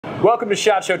Welcome to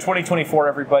SHOT Show 2024,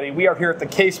 everybody. We are here at the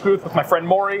Case booth with my friend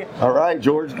Maury. All right,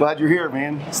 George. Glad you're here,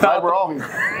 man. Glad we're all here.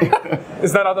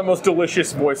 Is that not the most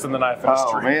delicious voice in the knife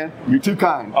industry? Oh, man. You're too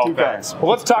kind. Oh, too thanks. kind.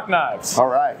 Well, let's talk knives. All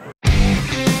right.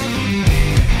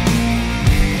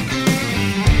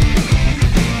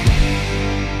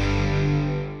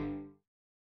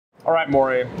 All right,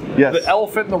 Maury. Yes. The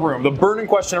elephant in the room, the burning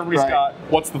question everybody's got,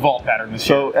 what's the vault pattern this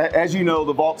year? So, as you know,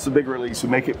 the vault's a big release. We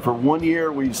make it for 1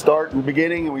 year. We start in the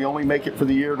beginning, and we only make it for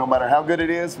the year, no matter how good it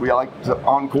is. We like to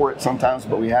encore it sometimes,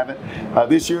 but we haven't.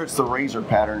 This year, it's the Razor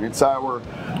pattern. It's our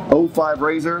 05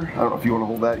 Razor. I don't know if you want to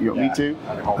hold that. You want me to?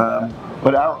 I can hold that.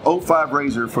 But our 05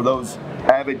 Razor for those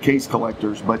avid case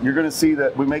collectors, but you're going to see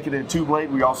that we make it in a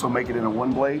 2-blade. We also make it in a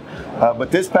 1-blade.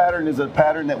 But this pattern is a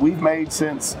pattern that we've made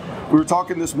since we were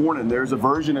talking this morning. There's a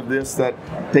version of this that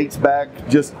dates back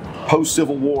just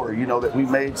post-Civil War, you know, that we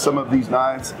made some of these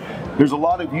knives. There's a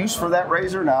lot of use for that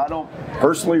razor. Now, I don't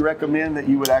personally recommend that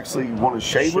you would actually want to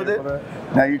shave with it.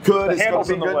 Now, you could. It's going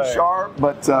to be good and sharp,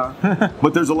 but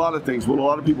but there's a lot of things. What a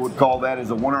lot of people would call that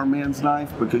is a one-arm man's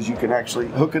knife, because you can actually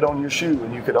hook it on your shoe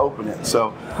and you could open it.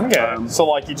 So, so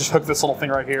like you just hook this little thing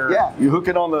right here. Yeah, you hook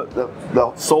it on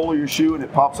the sole of your shoe and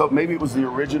it pops up. Maybe it was the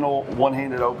original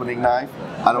one-handed opening knife.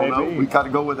 I don't know. We got to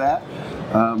go with that.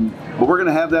 But we're going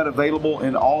to have that available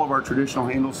in all of our traditional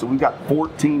handles. So we've got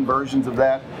 14 versions of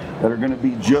that are going to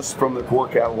be just from the core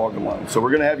catalog alone. So we're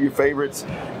going to have your favorites,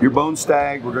 your Bone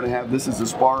Stag. We're going to have, this is the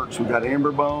Sparks. We've got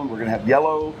Amber Bone. We're going to have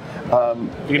Yellow.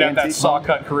 You can have that Saw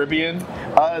Cut Caribbean.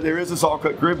 There is a Saw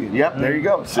Cut Caribbean. Yep, there you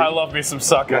go. See? I love me some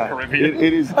Saw Cut Caribbean.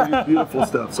 It is beautiful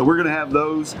stuff. So we're going to have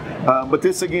those. But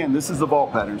this, again, this is the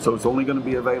vault pattern. So it's only going to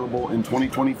be available in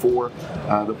 2024.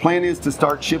 The plan is to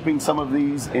start shipping some of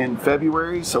these in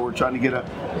February. So we're trying to get an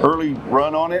early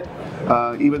run on it.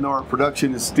 Even though our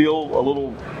production is still a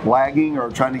little lagging or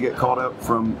trying to get caught up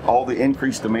from all the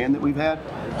increased demand that we've had,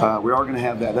 we are going to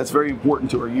have that. That's very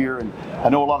important to our year, and I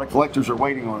know a lot of collectors are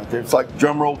waiting on it. It's like,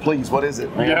 drum roll please, what is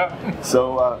it, man? Yeah.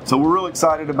 So we're real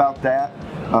excited about that.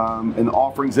 And the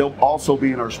offerings, they'll also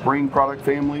be in our spring product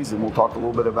families, and we'll talk a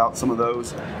little bit about some of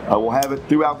those. We'll have it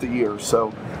throughout the year.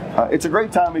 So it's a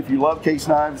great time if you love case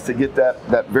knives to get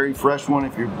that very fresh one.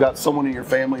 If you've got someone in your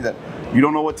family that you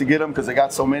don't know what to get them because they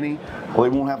got so many, well, they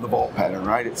won't have the vault pattern,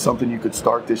 right? It's something you could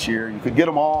start this year. You could get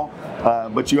them all,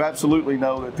 but you absolutely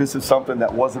know that this is something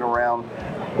that wasn't around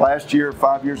last year,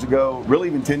 5 years ago, really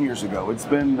even 10 years ago. It's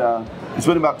been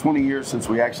about 20 years since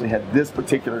we actually had this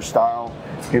particular style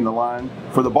in the line.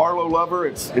 For the Barlow lover,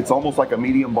 it's almost like a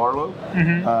medium Barlow,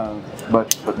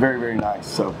 but very, very nice.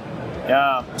 So.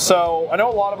 Yeah, so I know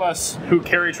a lot of us who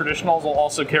carry traditionals will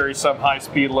also carry some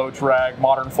high-speed, low-drag,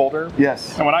 modern folder.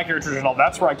 Yes. And when I carry traditional,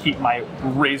 that's where I keep my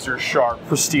razor sharp,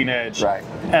 pristine edge. Right.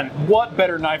 And what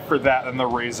better knife for that than the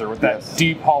Razor with that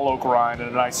deep hollow grind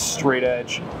and a nice straight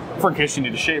edge, for in case you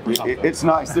need to shave or something. It's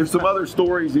nice. There's some other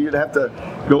stories you'd have to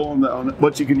go on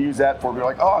what you can use that for. You're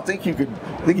like, oh, I think you could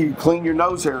clean your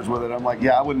nose hairs with it. I'm like,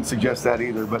 yeah, I wouldn't suggest that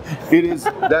either. But it is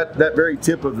that very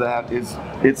tip of that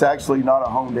it's actually not a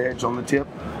honed edge on the tip.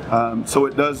 So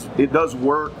it does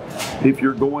work if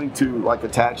you're going to like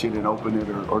attach it and open it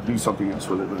or do something else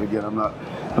with it. But again,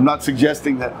 I'm not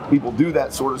suggesting that people do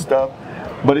that sort of stuff.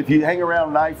 But if you hang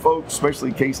around knife folks,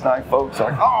 especially case knife folks,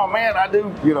 like, oh man, I do,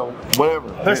 whatever.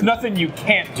 There's nothing you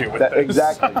can't do with this.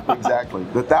 Exactly.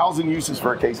 The 1,000 uses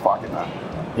for a case pocket knife.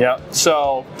 Yeah,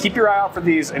 so keep your eye out for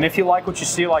these, and if you like what you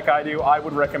see like I do, I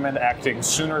would recommend acting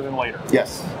sooner than later.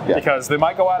 Yes. Yeah. Because they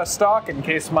might go out of stock, and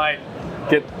case might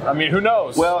get, who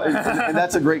knows? Well, and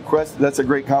that's a great question. That's a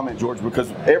great comment, George,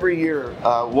 because every year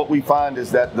what we find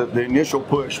is that the initial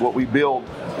push, what we build,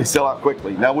 they sell out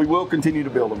quickly. Now, we will continue to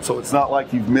build them, so it's not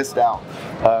like you've missed out.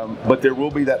 But there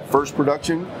will be that first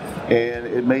production,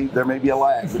 and there may be a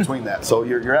lag between that. So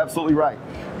you're absolutely right.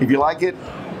 If you like it,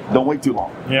 don't wait too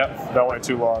long. Yeah, don't wait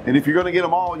too long. And if you're going to get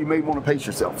them all, you may want to pace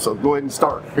yourself. So go ahead and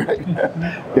start. Right?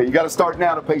 Yeah, you got to start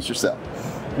now to pace yourself.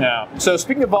 Yeah. So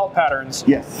speaking of vault patterns,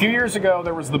 yes. A few years ago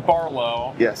there was the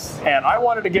Barlow. Yes. And I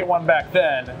wanted to get one back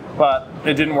then, but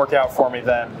it didn't work out for me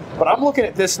then. But I'm looking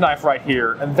at this knife right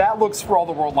here, and that looks for all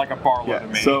the world like a Barlow to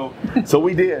me. So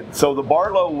we did. So the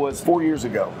Barlow was 4 years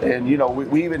ago, and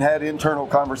we even had internal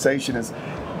conversation as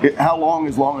how long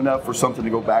is long enough for something to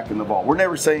go back in the vault. We're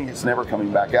never saying it's never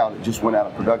coming back out. It just went out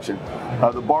of production.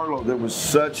 The Barlow, there was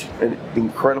such an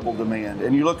incredible demand,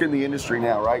 and you look in the industry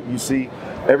now, right? You see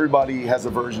everybody has a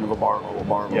version of a Barlow, a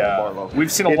Barlow.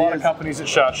 We've seen a lot of companies at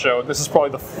SHOT Show. This is probably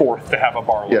the fourth to have a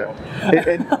Barlow. Yeah.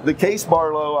 and the Case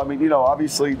Barlow,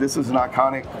 obviously this is an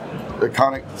iconic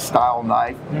style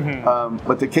knife,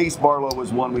 but the Case Barlow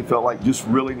was one we felt like just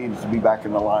really needed to be back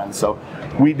in the line. So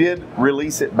we did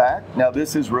release it back. Now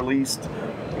this is is released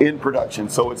in production.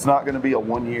 So it's not going to be a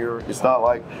 1 year. It's not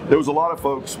like, there was a lot of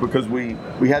folks, because we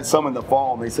had some in the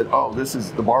fall and they said, oh, this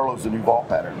is the Barlow's the new vault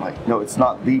pattern. Like, no, it's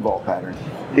not the vault pattern.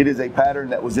 It is a pattern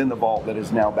that was in the vault that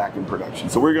is now back in production.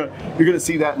 So you're going to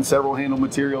see that in several handle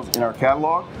materials in our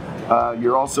catalog.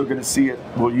 You're also going to see it,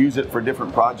 we'll use it for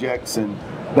different projects, and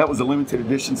that was a limited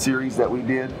edition series that we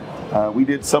did. We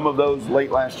did some of those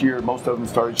late last year. Most of them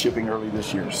started shipping early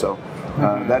this year. So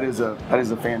that is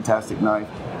a fantastic knife.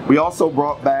 We also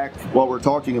brought back, while we're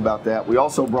talking about that, we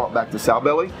also brought back the sow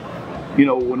belly. You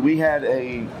know, when we had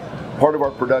a part of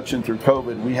our production through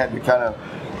COVID, we had to kind of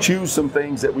choose some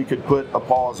things that we could put a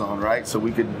pause on, right? So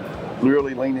we could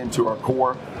really lean into our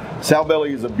core. Sow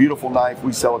belly is a beautiful knife.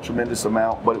 We sell a tremendous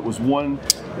amount, but it was one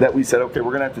that we said, okay,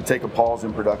 we're going to have to take a pause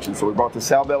in production. So we brought the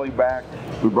sow belly back,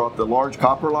 we brought the large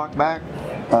copper lock back,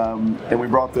 and we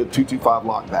brought the 225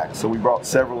 lock back. So we brought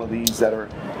several of these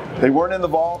they weren't in the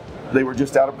vault. They were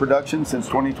just out of production since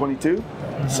 2022,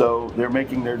 so they're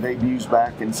making their debuts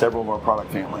back in several of our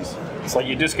product families. It's like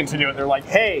you discontinue it, they're like,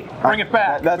 hey, bring it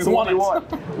back. That's what we want.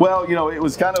 Well, you know, it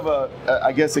was kind of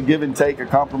I guess a give and take, a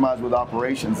compromise with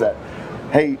operations that,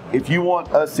 hey, if you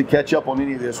want us to catch up on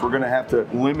any of this, we're going to have to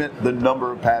limit the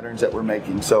number of patterns that we're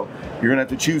making. So you're going to have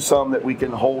to choose some that we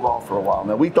can hold off for a while.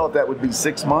 Now, we thought that would be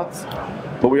 6 months.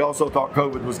 But we also thought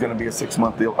COVID was going to be a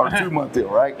 6-month deal, or 2-month deal,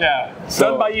 right? Yeah,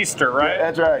 done by Easter, right?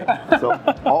 Yeah, that's right. So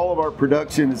all of our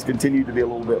production has continued to be a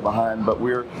little bit behind, but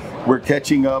we're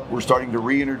catching up. We're starting to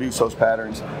reintroduce those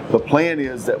patterns. The plan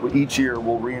is that each year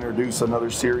we'll reintroduce another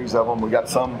series of them. We got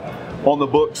some on the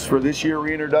books for this year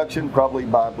reintroduction, probably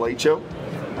by Blade Show.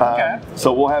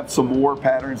 So we'll have some more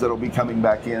patterns that'll be coming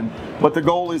back in. But the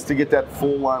goal is to get that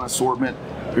full line assortment.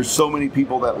 There's so many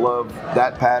people that love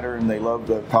that pattern. They love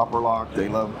the copper lock. They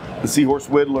love the Seahorse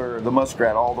Whittler, the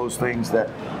Muskrat, all those things that,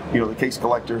 you know, the case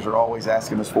collectors are always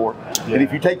asking us for. Yeah. And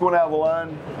if you take one out of the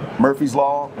line, Murphy's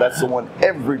Law, that's the one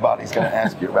everybody's going to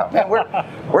ask you about. Man,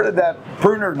 where did that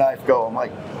pruner knife go? I'm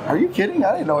like, are you kidding?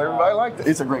 I didn't know everybody liked it.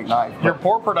 It's a great knife. Your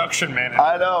poor production manager.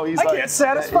 I know. I can't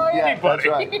satisfy anybody.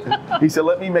 That's right. He said,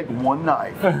 let me make one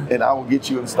knife and I will get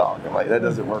you in stock. I'm like, that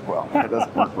doesn't work well. That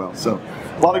doesn't work well. So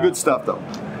a lot of good stuff, though.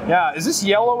 Yeah, is this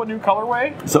yellow a new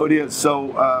colorway? So it is.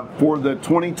 So for the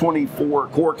 2024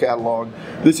 core catalog,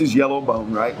 this is yellow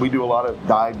bone, right? We do a lot of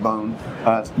dyed bone,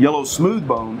 yellow smooth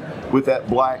bone with that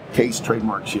black case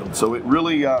trademark shield. So it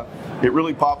really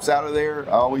pops out of there.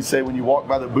 I always say when you walk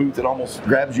by the booth, it almost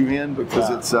grabs you in because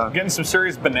it's getting some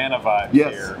serious banana vibes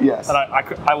here. Yes, and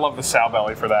I love the sow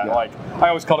belly for that. Yeah. Like I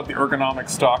always called it the ergonomic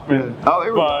Stockman. Yeah. Oh,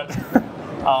 there we go.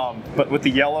 But with the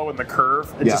yellow and the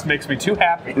curve, it just makes me too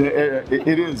happy.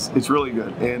 It is. It's really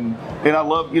good. And I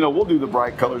love, you know, we'll do the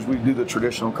bright colors. We do the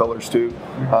traditional colors too.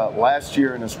 Last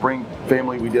year in the spring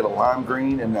family, we did a lime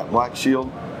green and that black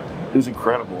shield. It was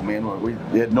incredible, man.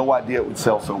 We had no idea it would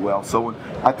sell so well. So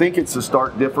I think it's a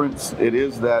stark difference. It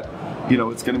is that, you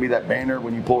know, it's going to be that banner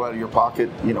when you pull it out of your pocket.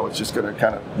 You know, it's just going to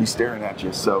kind of be staring at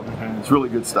you. So it's really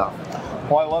good stuff.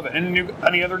 Well, I love it.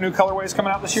 Any other new colorways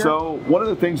coming out this year? So one of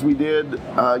the things we did,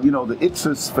 you know, the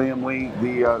Ixus family,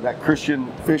 that Christian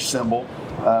fish symbol,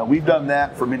 we've done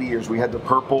that for many years. We had the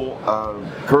purple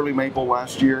curly maple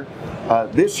last year.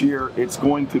 This year, it's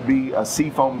going to be a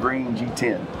seafoam green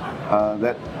G10.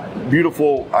 That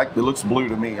beautiful. It looks blue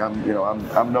to me.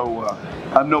 I'm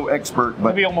no expert,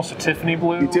 but maybe almost a Tiffany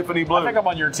blue. Tiffany blue. I think I'm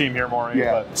on your team here, Maury.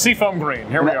 Yeah. But seafoam green.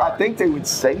 Here we are. I think they would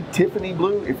say Tiffany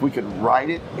blue if we could write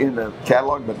it in the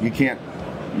catalog, but you can't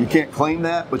claim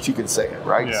that, but you can say it,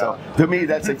 right? Yeah. So to me,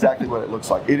 that's exactly what it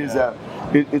looks like. It is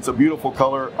it's a beautiful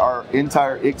color. Our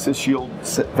entire Ixus Shield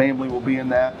family will be in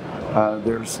that.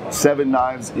 There's 7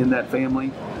 knives in that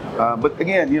family. But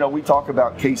again, you know, we talk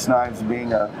about case knives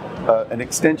being an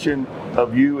extension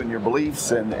of you and your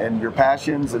beliefs and your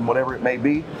passions and whatever it may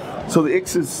be. So the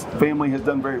Ixus family has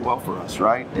done very well for us,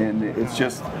 right? And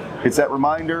it's that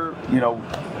reminder, you know,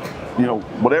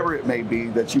 whatever it may be,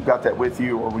 that you've got that with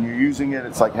you, or when you're using it,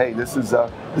 it's like, hey, this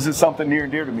is something near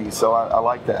and dear to me. So I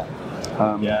like that.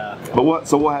 But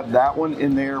so we'll have that one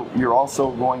in there. You're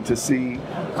also going to see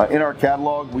in our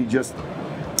catalog, we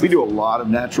do a lot of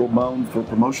natural bone for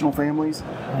promotional families.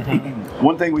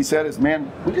 One thing we said is,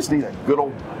 man, we just need a good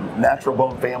old natural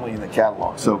bone family in the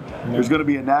catalog. So there's going to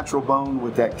be a natural bone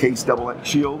with that case XX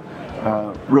shield.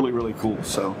 Really, really cool.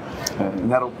 So and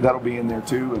that'll be in there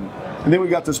too. And then we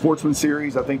got the Sportsman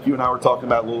series. I think you and I were talking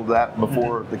about a little of that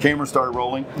before the camera started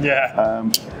rolling. Yeah.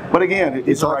 But again,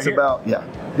 it talks about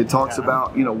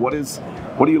about, you know, what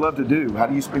do you love to do? How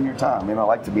do you spend your time? And I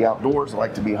like to be outdoors. I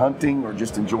like to be hunting or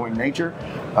just enjoying nature.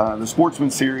 The Sportsman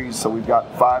series. So we've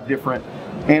got 5 different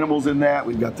animals in that.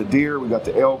 We've got the deer, we've got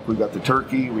the elk, we've got the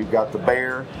turkey, we've got the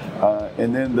bear,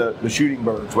 and then the shooting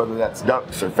birds, whether that's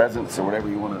ducks or pheasants or whatever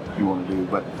you want to do.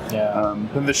 But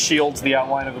then the shield's the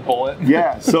outline of the bullet.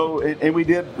 Yeah. So and we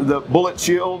did the bullet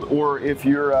shield, or if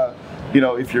you're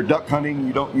if you're duck hunting,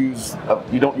 you don't use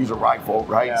a rifle,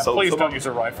 right? Yeah, so please don't use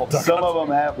a rifle. Some of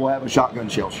them will have a shotgun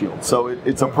shell shield, so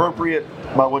it's appropriate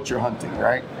by what you're hunting,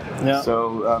 right? Yeah.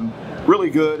 So really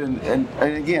good, and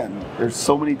again, there's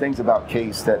so many things about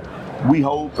Case that we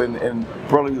hope, and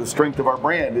probably the strength of our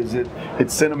brand is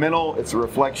it's sentimental, it's a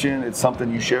reflection, it's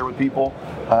something you share with people,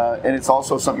 and it's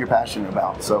also something you're passionate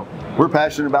about. So we're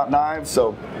passionate about knives,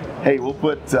 so hey, we'll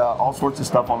put all sorts of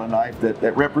stuff on a knife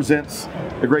that represents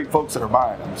the great folks that are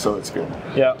buying them, so it's good.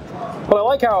 Yeah. But I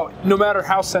like how no matter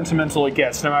how sentimental it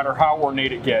gets, no matter how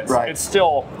ornate it gets, it's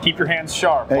still keep your hands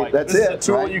sharp. Hey, like, that's this is a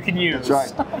tool you can use.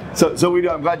 That's right. So we do.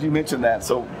 I'm glad you mentioned that.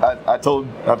 So I've told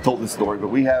this story, but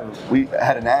we had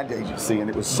an ad agency, and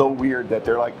it was so weird that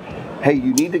they're like, hey,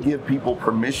 you need to give people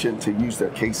permission to use their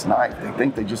Case knife. They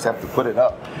think they just have to put it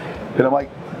up, and I'm like,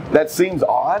 that seems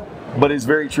odd, but it's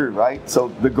very true, right? So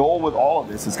the goal with all of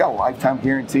this, it's got a lifetime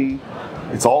guarantee.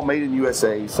 It's all made in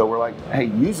USA. So we're like, hey,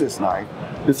 use this knife.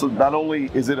 This is not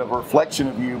only is it a reflection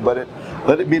of you, but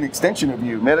let it be an extension of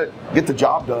you. Let it get the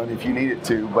job done if you need it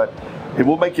to, but it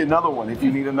will make you another one if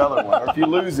you need another one, or if you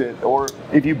lose it, or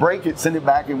if you break it, send it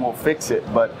back and we'll fix it.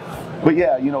 But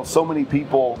yeah, so many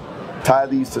people tie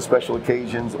these to special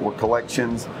occasions or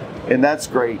collections, and that's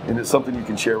great, and it's something you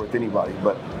can share with anybody.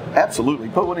 But absolutely,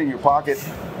 put one in your pocket.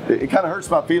 It kind of hurts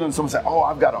my feelings. Someone say, "Oh,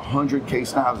 I've got 100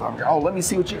 Case knives." I'm like, "Oh, let me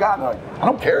see what you got." And I'm like, I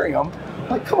don't carry them. I'm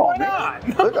like, come on,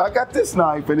 man. Look, I got this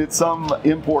knife, and it's some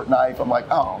import knife. I'm like,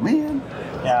 oh man.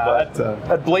 Yeah, but,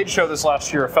 at Blade Show this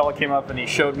last year, a fella came up and he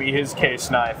showed me his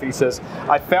Case knife. He says,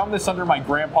 I found this under my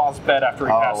grandpa's bed after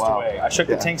he passed away. I checked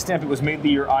the tank stamp. It was made the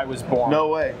year I was born. No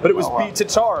way. But it was beat to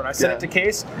tar, and I sent it to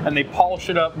Case, and they polish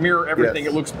it up, mirror everything.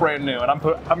 It looks brand new, and I'm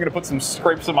going to put some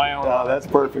scrapes of my own on it. That's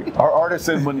perfect. Our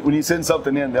artisans, when you send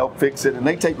something in, they'll fix it, and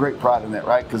they take great pride in that,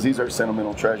 right? Because these are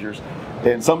sentimental treasures.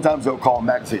 And sometimes they'll call them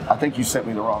back and say, I think you sent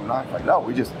me the wrong knife. Like, no,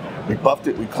 we buffed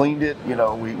it, we cleaned it,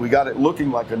 we got it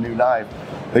looking like a new knife.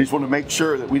 They just want to make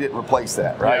sure that we didn't replace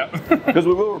that, right? Because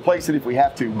we will replace it if we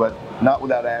have to, but not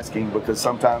without asking, because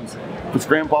sometimes if it's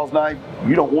Grandpa's knife,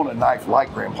 you don't want a knife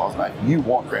like Grandpa's knife. You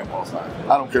want Grandpa's knife.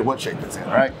 I don't care what shape it's in,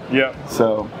 right? Yeah.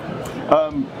 So,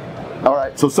 all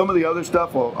right. So some of the other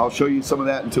stuff, I'll show you some of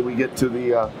that until we get to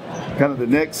the kind of the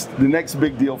next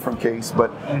big deal from Case.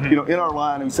 But in our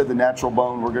line, we said the natural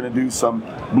bone. We're going to do some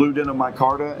blue denim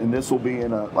micarta, and this will be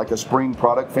in a spring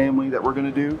product family that we're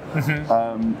going to do.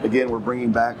 Again, we're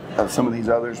bringing back some of these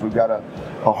others. We've got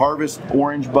a harvest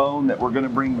orange bone that we're going to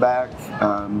bring back.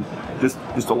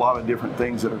 Just a lot of different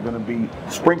things that are going to be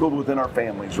sprinkled within our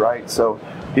families, right? So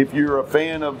if you're a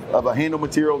fan of a handle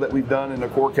material that we've done in the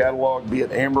core catalog, be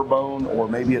it amber bone or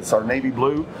maybe it's our navy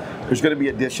blue, there's going to be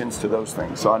additions to those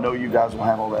things. So I know you guys will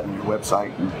have all that on your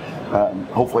website, and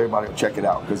hopefully everybody will check it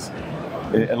out, because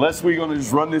unless we're going to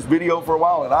just run this video for a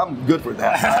while, and I'm good for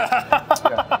that.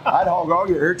 I'd hog all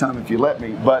your airtime if you let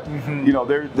me, but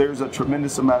there's a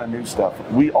tremendous amount of new stuff.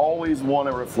 We always want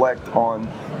to reflect on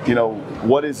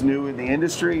what is new in the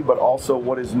industry, but also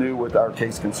what is new with our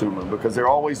Case consumer, because they're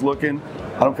always looking.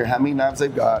 I don't care how many knives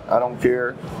they've got. I don't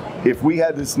care if we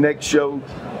had this next show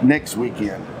next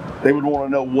weekend. They would want to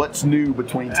know what's new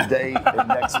between today and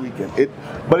next weekend.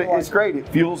 It's great. It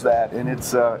fuels that, and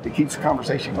it keeps the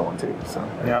conversation going too. So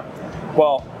yeah.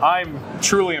 Well, I'm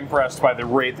truly impressed by the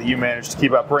rate that you managed to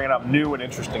keep up, bringing up new and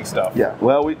interesting stuff. Yeah.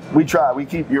 Well, we try.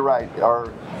 You're right.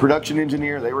 Our production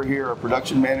engineer, they were here. Our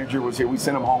production manager was here. We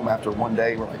sent them home after one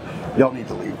day. We're like, y'all need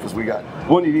to leave because you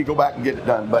need to go back and get it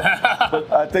done. But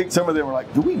I think some of them were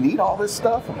like, do we need all this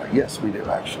stuff? I'm like, yes, we do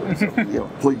actually. So,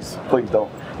 please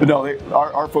don't. But no,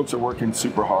 our folks are working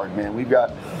super hard, man. We've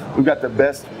got the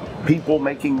best people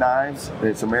making knives.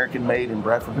 It's American made in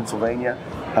Bradford, Pennsylvania.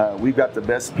 We've got the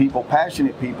best people,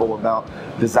 passionate people about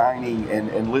designing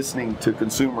and listening to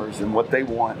consumers and what they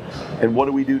want and what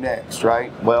do we do next,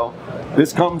 right? Well,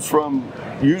 this comes from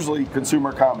usually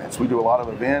consumer comments. We do a lot of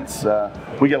events.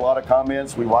 We get a lot of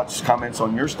comments. We watch comments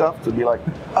on your stuff to be like,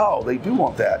 oh, they do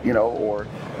want that, or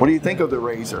what do you think of the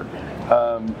razor?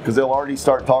 Because they'll already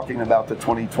start talking about the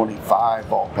 2025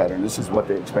 vault pattern. This is what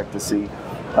they expect to see.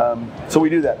 So we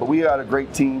do that, but we got a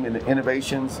great team in the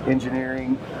innovations,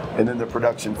 engineering, and then the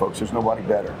production folks. There's nobody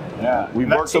better. Yeah, we've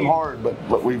worked them hard, but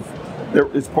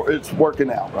it's working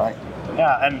out, right?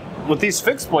 Yeah, and with these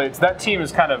fixed blades, that team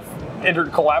has kind of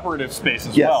entered collaborative space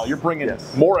as well. You're bringing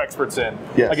more experts in.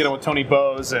 Yes. I get on with Tony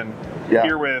Bowes and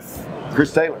here with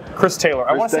Chris Taylor. Chris Taylor.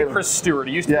 I want to say Taylor. Chris Stewart.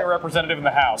 He used to be a representative in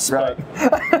the House. Right.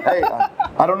 But Hey,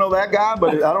 I don't know that guy,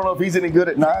 but I don't know if he's any good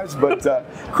at knives. But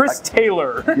Chris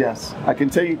Taylor. Yes, I can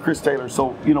tell you Chris Taylor. So,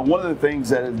 one of the things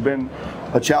that has been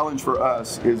a challenge for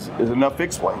us is enough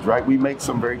fixed blades, right? We make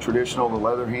some very traditional, the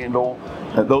leather handle.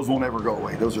 Those will never go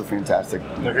away. Those are fantastic.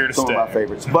 They're here to Some stay. of my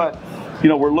favorites. But,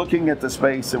 we're looking at the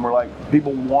space and we're like,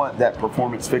 people want that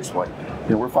performance fixed blade.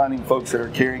 We're finding folks that are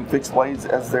carrying fixed blades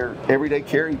as their everyday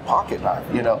carry pocket knife,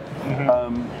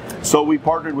 So we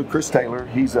partnered with Chris Taylor.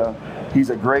 He's a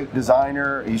great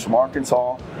designer. He's from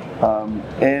Arkansas.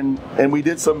 And we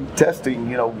did some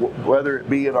testing, whether it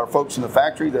be at our folks in the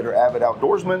factory that are avid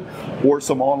outdoorsmen or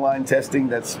some online testing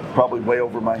that's probably way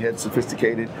over my head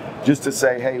sophisticated, just to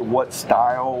say, hey, what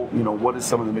style, what is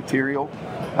some of the material?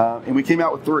 And we came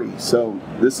out with 3. So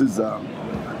this is,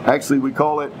 actually we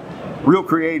call it real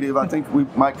creative. I think we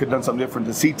might have done something different.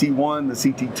 The CT1, the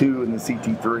CT2, and the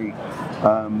CT3.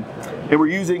 And we're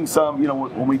using some,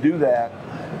 when we do that,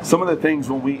 some of the things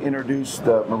when we introduced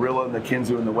the Marilla and the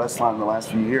Kinzu and the Westline in the last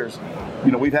few years,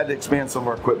 we've had to expand some of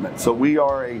our equipment. So we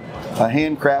are a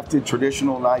handcrafted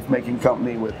traditional knife making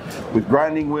company with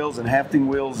grinding wheels and hafting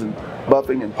wheels and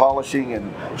buffing and polishing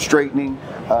and straightening.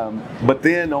 But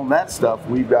then on that stuff,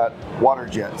 we've got water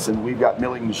jets and we've got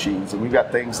milling machines and we've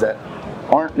got things that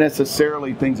aren't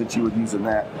necessarily things that you would use in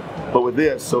that. But with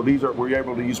this, so we're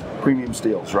able to use premium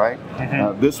steels, right?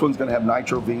 Mm-hmm. This one's going to have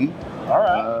Nitro V. All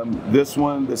right. This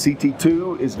one, the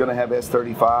CT2, is going to have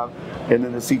S35, and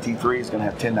then the CT3 is going to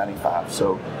have 1095.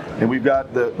 So, and we've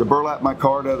got the burlap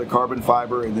micarta, the carbon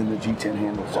fiber, and then the G10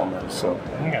 handles on those. So,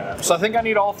 okay. So I think I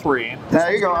need all 3.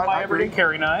 There you go. My everyday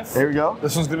carry knife. There you go.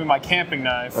 This one's going to be my camping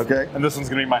knife. Okay. And this one's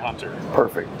going to be my hunter.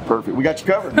 Perfect. We got you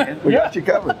covered, man. We got you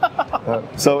covered.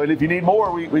 And if you need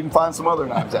more, we can find some other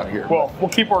knives out here. Well, we'll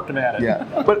keep working at it.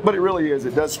 Yeah. But it really is.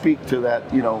 It does speak to that,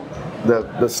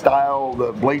 the style,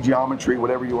 the blade geometry,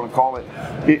 whatever you want to call it.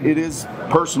 It is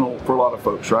personal for a lot of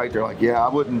folks, right? They're like, I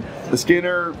wouldn't, the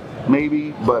Skinner,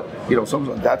 maybe, but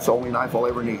sometimes that's the only knife I'll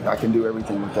ever need. I can do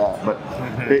everything with that.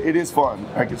 But it is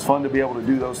fun. Like, it's fun to be able to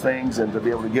do those things and to be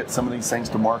able to get some of these things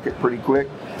to market pretty quick,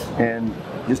 and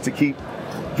just to keep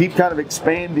kind of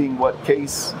expanding what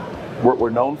Case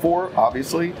we're known for,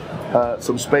 obviously.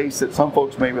 Some space that some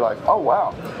folks may be like, oh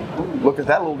wow, look at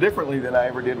that a little differently than I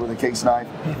ever did with a Case knife.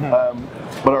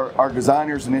 But our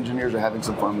designers and engineers are having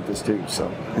some fun with this too,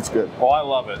 so it's good. Well, I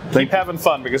love it. Keep having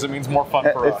fun, because it means more fun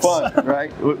for us. It's fun,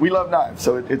 right? We love knives,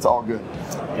 so it's all good.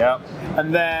 Yeah.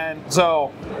 And then,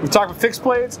 so we've talked with fixed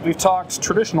blades, we've talked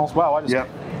traditionals. Wow, I just. Yep.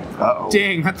 Uh-oh.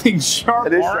 Dang, that thing's sharp.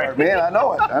 It is sharp, man. I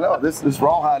know it. This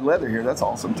rawhide leather here, that's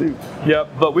awesome too. Yep,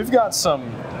 but we've got some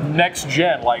next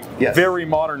gen, very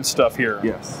modern stuff here.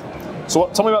 Yes. So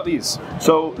tell me about these.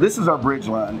 So this is our bridge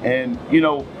line, and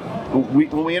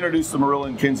when we introduced the Marilla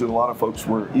and Kinzu, a lot of folks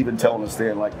were even telling us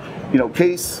then,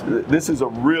 Case, this is a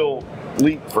real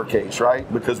leap for Case,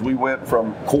 right? Because we went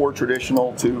from core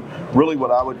traditional to really what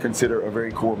I would consider a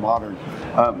very core modern.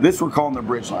 This we're calling the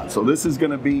bridge line. So this is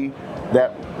going to be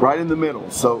that right in the middle.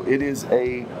 So it is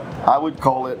I would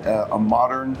call it a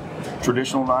modern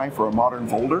traditional knife or a modern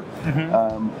folder.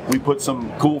 We put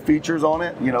some cool features on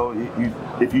it.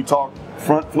 If you talk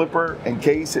front flipper and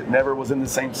Case, it never was in the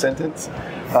same sentence.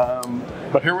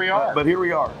 But here we are.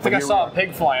 I think I saw a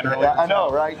pig flying earlier. I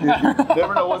know, right? You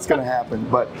never know what's going to happen.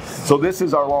 But so this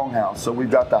is our longhouse. So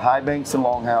we've got the high banks and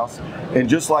longhouse, and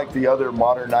just like the other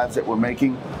modern knives that we're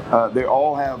making, they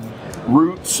all have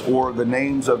roots, or the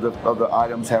names of the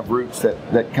items have roots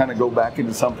that kind of go back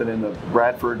into something in the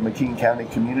Bradford, McKean County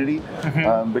community,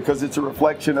 because it's a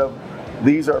reflection of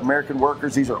these are American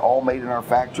workers. These are all made in our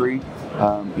factory.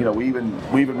 We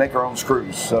even make our own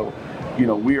screws. So,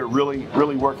 we are really,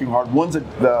 really working hard.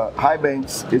 The high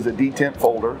banks is a detent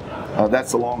folder.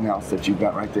 That's the longhouse that you've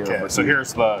got right there. Okay, so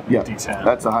here's the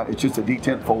detent. It's just a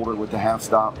detent folder with the half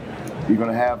stop. You're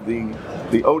going to have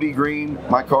the OD green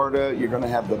micarta, you're going to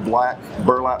have the black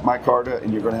burlap micarta,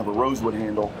 and you're going to have a rosewood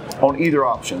handle on either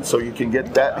option. So you can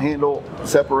get that handle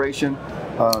separation.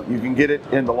 You can get it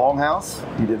in the longhouse.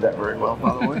 You did that very well,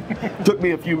 by the way. Took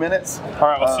me a few minutes. All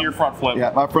right, let's see your front flip.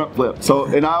 Yeah, my front flip. So,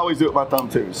 and I always do it with my thumb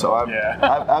too. So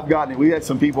I've gotten it. We had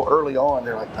some people early on.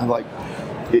 I'm like,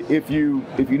 if you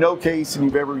know Case and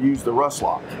you've ever used the rust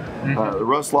lock, the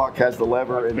rust lock has the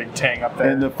lever and big tang up there.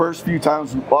 And the first few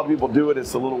times a lot of people do it,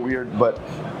 it's a little weird,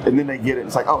 and then they get it.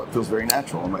 It's like, oh, it feels very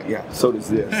natural. I'm like, yeah, so does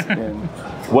this. And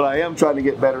what I am trying to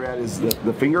get better at is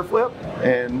the finger flip,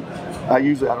 and I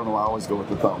don't know, I always go with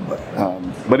the thumb,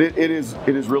 but it is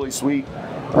really sweet.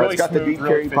 Really it's got smooth, the deep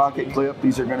carry pocket clip.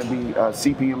 These are going to be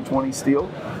CPM 20 steel.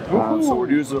 So we're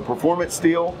using a performance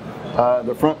steel.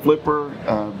 the front flipper,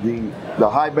 the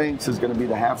high banks is going to be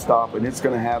the half stop, and it's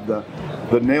going to have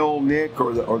the nail nick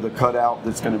or the cutout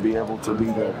that's going to be able to be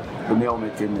the nail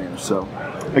nick in there. So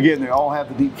again, they all have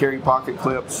the deep carry pocket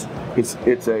clips.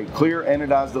 It's a clear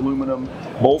anodized aluminum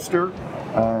bolster.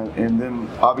 And then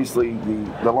obviously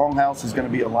the Longhouse is going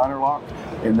to be a liner lock,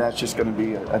 and that's just going to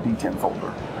be a D10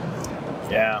 folder.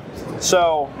 Yeah.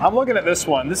 So I'm looking at this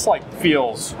one. This like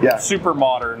feels super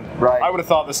modern. Right. I would have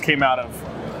thought this came out of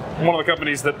one of the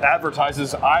companies that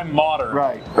advertises I'm modern.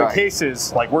 Right. The case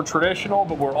is like we're traditional,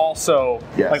 but we're also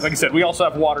like I said, we also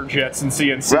have water jets and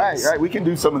CNCs. Right. We can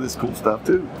do some of this cool stuff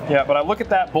too. Yeah, but I look at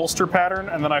that bolster pattern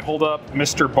and then I hold up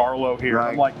Mr. Barlow here.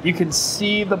 Right. I'm like, you can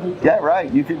see the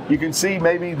You can see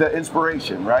maybe the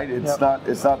inspiration, right? It's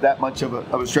not that much of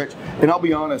a stretch. And I'll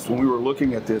be honest, when we were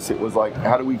looking at this, it was like,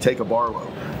 how do we take a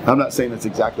Barlow? I'm not saying that's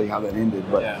exactly how that ended,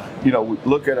 but you know, we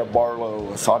look at a Barlow,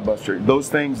 a Sodbuster, those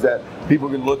things that people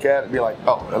can look at and be like,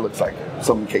 oh, that looks like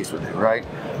something Case would do, right?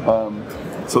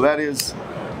 So that is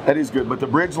good. But the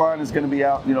bridge line is going to be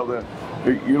out. You know,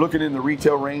 you're looking in the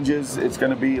retail ranges. It's going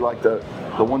to be like the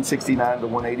 169 to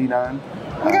 189.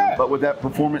 But with that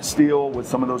performance steel, with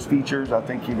some of those features, I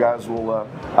think you guys will.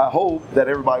 I hope that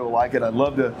everybody will like it. I'd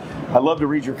love to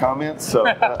read your comments. So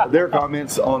their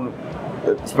comments on.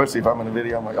 Especially if I'm in a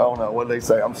video, I'm like, oh no, what did they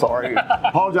say? I'm sorry.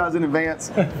 Apologize in advance.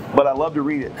 But I love to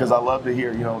read it because I love to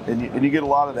hear, you know, and you get a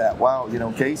lot of that. Wow, you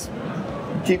know, Case,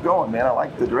 keep going, man. I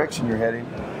like the direction you're heading.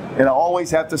 And I always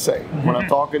have to say, when I'm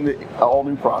talking to all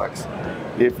new products,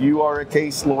 if you are a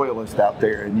Case loyalist out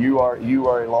there and you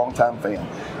are a longtime fan,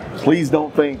 please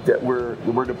don't think that we're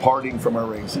departing from our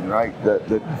racing, right?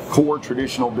 The core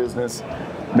traditional business,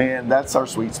 man, that's our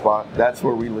sweet spot. That's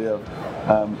where we live.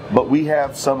 But we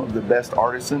have some of the best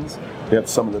artisans. We have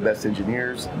some of the best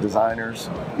engineers, designers,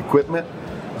 equipment.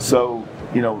 So,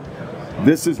 you know,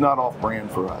 this is not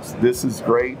off-brand for us. This is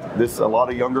great. A lot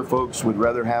of younger folks would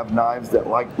rather have knives that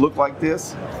look like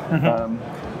this.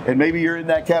 And maybe you're in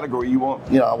that category. You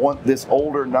want, you know, I want this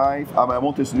older knife. I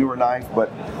want this newer knife.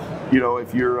 But, you know,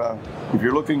 if you're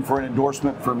looking for an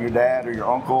endorsement from your dad or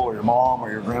your uncle or your mom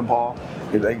or your grandpa,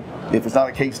 if it's not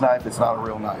a Case knife, it's not a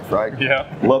real knife, right?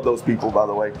 Yeah. Love those people, by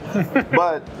the way.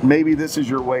 But maybe this is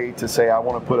your way to say, I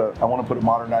want to put a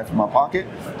modern knife in my pocket.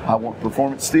 I want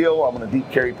performance steel. I want a deep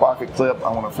carry pocket clip.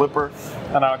 I want a flipper.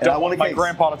 And I want my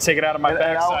grandpa to take it out of my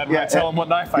backside when I tell him what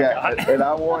knife I got. And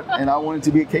I want it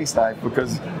to be a Case knife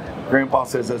because Grandpa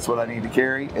says that's what I need to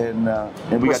carry, and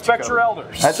we respect your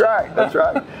elders. That's right. That's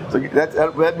right. So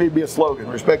that may be a slogan: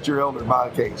 respect your elder, buy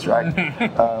a Case, right?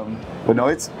 But no,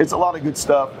 it's a lot of good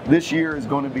stuff. This year is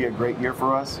going to be a great year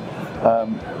for us.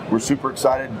 We're super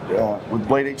excited with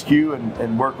Blade HQ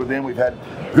and work with them. We've had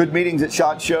good meetings at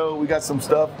SHOT Show. We got some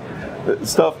stuff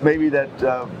maybe that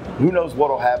who knows what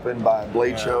will happen by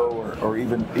Blade Show or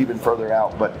even further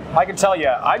out. But I can tell you,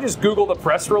 I just Googled the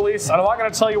press release. I'm not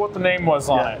going to tell you what the name was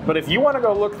on it, but if you want to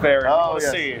go look there and you want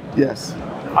to see,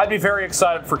 I'd be very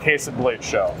excited for Case at Blade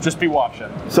Show. Just be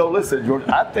watching. So listen, Jordan,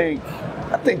 I think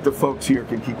the folks here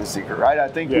can keep a secret, right? I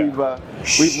think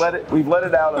we've let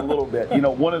it out a little bit. You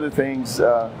know, one of the things,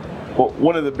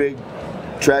 one of the big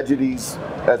tragedies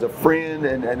as a friend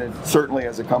and certainly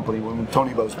as a company when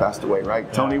Tony Bose passed away, right?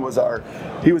 Yeah. Tony was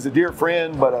he was a dear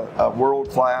friend, but a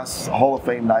world-class Hall of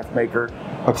Fame knife maker,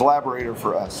 a collaborator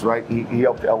for us, right? He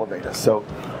helped elevate us. So,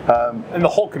 and the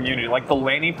whole community, like the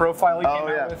Laney profile he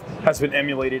came out with, has been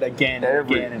emulated again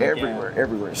and again and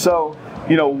everywhere. So,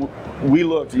 you know, we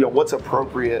looked, you know, what's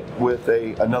appropriate with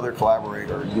another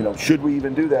collaborator? You know, should we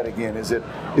even do that again? Is it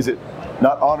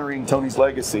not honoring Tony's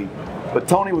legacy? But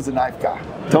Tony was a knife guy.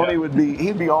 Tony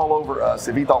he'd be all over us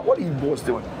if he thought, what are you boys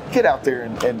doing? Get out there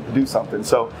and do something.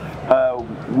 So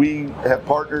we have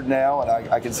partnered now, and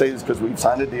I can say this because we've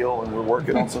signed a deal and we're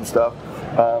working on some stuff.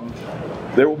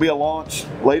 There will be a launch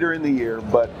later in the year,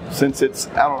 but since it's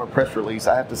out on a press release,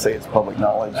 I have to say it's public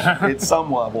knowledge at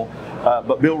some level.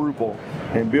 But Bill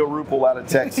Ruppel out of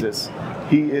Texas,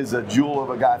 he is a jewel of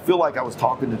a guy. I feel like I was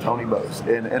talking to Tony Bose,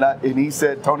 and he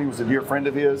said Tony was a dear friend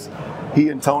of his. He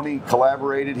and Tony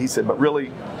collaborated. He said, but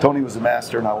really, Tony was a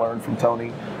master, and I learned from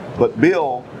Tony. But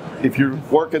Bill, if you're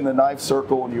working the knife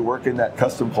circle and you're working that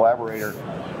custom collaborator,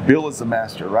 Bill is the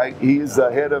master, right? He is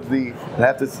the head of I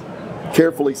have to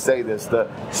carefully say this, the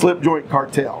slip joint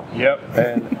cartel. Yep.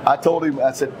 And I told him,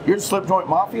 I said, you're the slip joint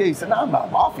mafia? He said, no, I'm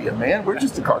not mafia, man. We're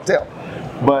just a cartel.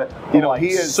 But you know, he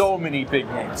is so many big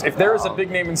names. If there is a big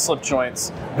name in slip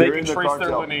joints, they can trace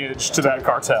their lineage to that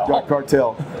cartel. That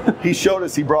cartel. He showed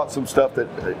us. He brought some stuff that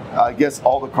I guess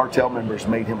all the cartel members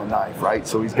made him a knife, right?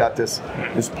 So he's got this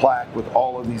plaque with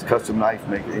all of these custom knife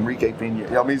makers. Enrique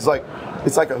Pena. I mean, it's like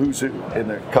a who's who in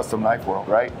the custom knife world,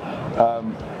 right?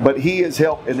 But he has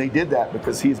helped, and they did that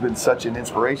because he's been such an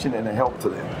inspiration and a help to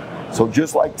them. So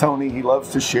just like Tony, he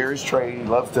loves to share his trade.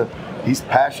 He's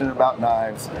passionate about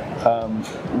knives.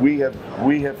 We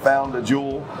have found a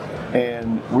jewel,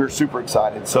 and we're super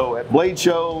excited. So at Blade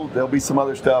Show, there'll be some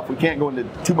other stuff. We can't go into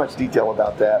too much detail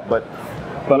about that, but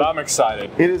I'm excited.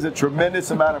 It is a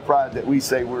tremendous amount of pride that we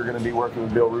say we're going to be working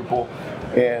with Bill Ruppel.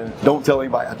 And don't tell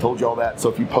anybody I told you all that. So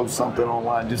if you post something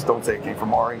online, just don't say it came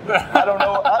from Ari. I don't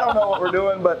know what we're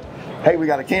doing, but hey, we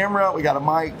got a camera, we got a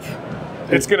mic.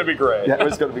 It's going to be great. Yeah,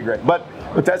 it's going to be great. But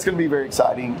that's going to be very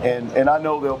exciting. And I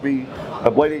know there'll be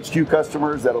Blade HQ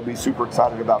customers that'll be super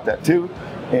excited about that too.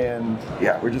 And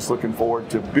yeah, we're just looking forward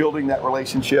to building that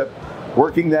relationship,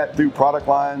 working that through product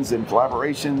lines and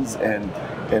collaborations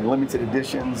and limited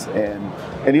editions.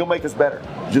 And he'll make us better.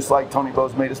 Just like Tony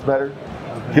Bowes made us better,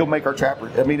 he'll make our trapper.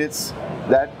 I mean,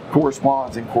 that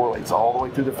corresponds and correlates all the way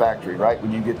through the factory, right?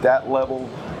 When you get that level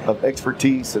of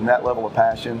expertise and that level of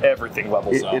passion, everything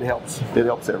levels up. It helps. It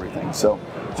helps everything. So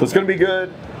it's going to be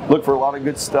good. Look for a lot of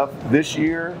good stuff this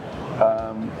year,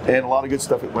 and a lot of good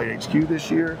stuff at Blade HQ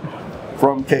this year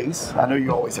from Case. I know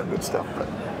you always have good stuff, but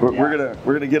we're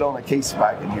gonna get on a Case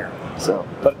wagon here. So,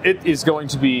 but it is going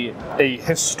to be a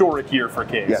historic year for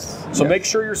Case. Yes. So make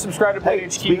sure you're subscribed to Blade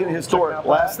HQ. Speaking of historic,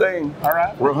 last thing. All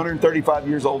right. We're 135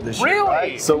 years old this year. Really?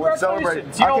 Right? So we're celebrating.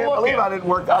 I can't believe I didn't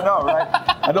work. I know, right?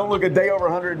 I don't look a day over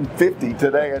 150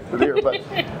 today at the year,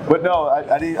 but no,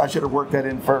 I should have worked that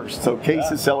in first. So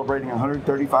Case is celebrating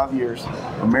 135 years,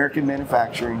 American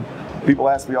manufacturing. People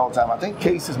ask me all the time, I think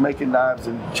Case is making knives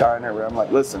in China. I'm like,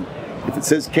 listen, if it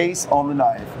says Case on the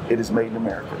knife, it is made in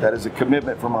America. That is a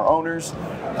commitment from our owners.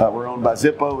 We're owned by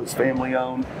Zippo. It's family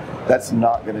owned. That's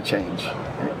not going to change.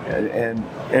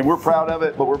 And we're proud of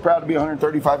it, but we're proud to be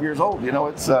 135 years old. You know,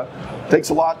 it takes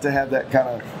a lot to have that kind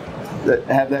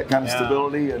of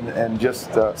stability and just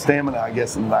stamina, I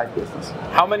guess, in the knife business.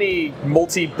 How many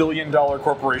multi-billion-dollar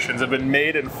corporations have been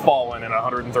made and fallen in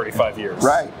 135 years?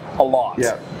 Right. A lot.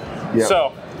 Yeah.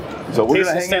 So we're going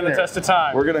to hang stand in the there. test of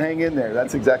time. We're going to hang in there.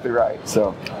 That's exactly right.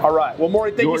 So. All right. Well,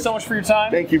 Maury, thank you so much for your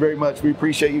time. Thank you very much. We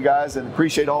appreciate you guys and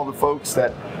appreciate all the folks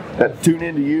that tune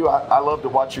into you. I love to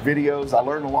watch your videos. I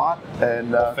learn a lot.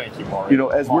 And thank you, Maury. You know,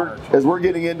 as we're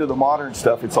getting into the modern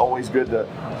stuff, it's always good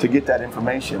to get that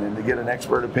information and to get an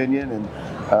expert opinion.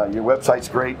 And your website's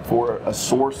great for a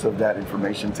source of that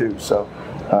information too. So.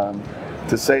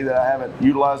 To say that I haven't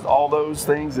utilized all those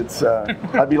things,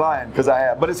 I'd be lying because I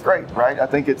have. But it's great, right? I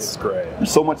think it's great.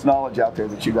 There's so much knowledge out there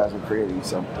that you guys are creating.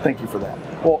 So thank you for that.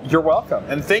 Well, you're welcome.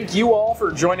 And thank you all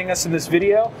for joining us in this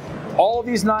video. All of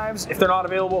these knives, if they're not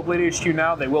available at Blade HQ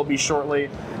now, they will be shortly.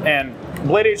 And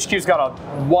Blade HQ's got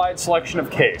a wide selection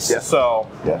of Case. Yes. So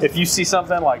yes. If you see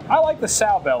something like, I like the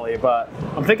sow belly, but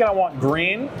I'm thinking I want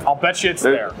green, I'll bet you it's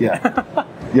there. Yeah.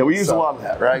 Yeah, we use a lot of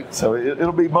that, right? So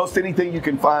it'll be most anything you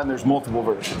can find, there's multiple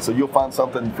versions. So you'll find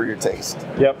something for your taste.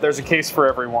 Yep, there's a case for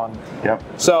everyone. Yep.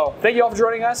 So thank you all for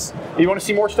joining us. If you want to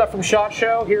see more stuff from SHOT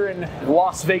Show here in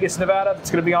Las Vegas, Nevada,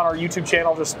 it's going to be on our YouTube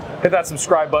channel. Just hit that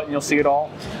subscribe button, you'll see it all.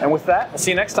 And with that, we'll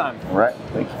see you next time. All right,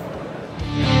 thank you.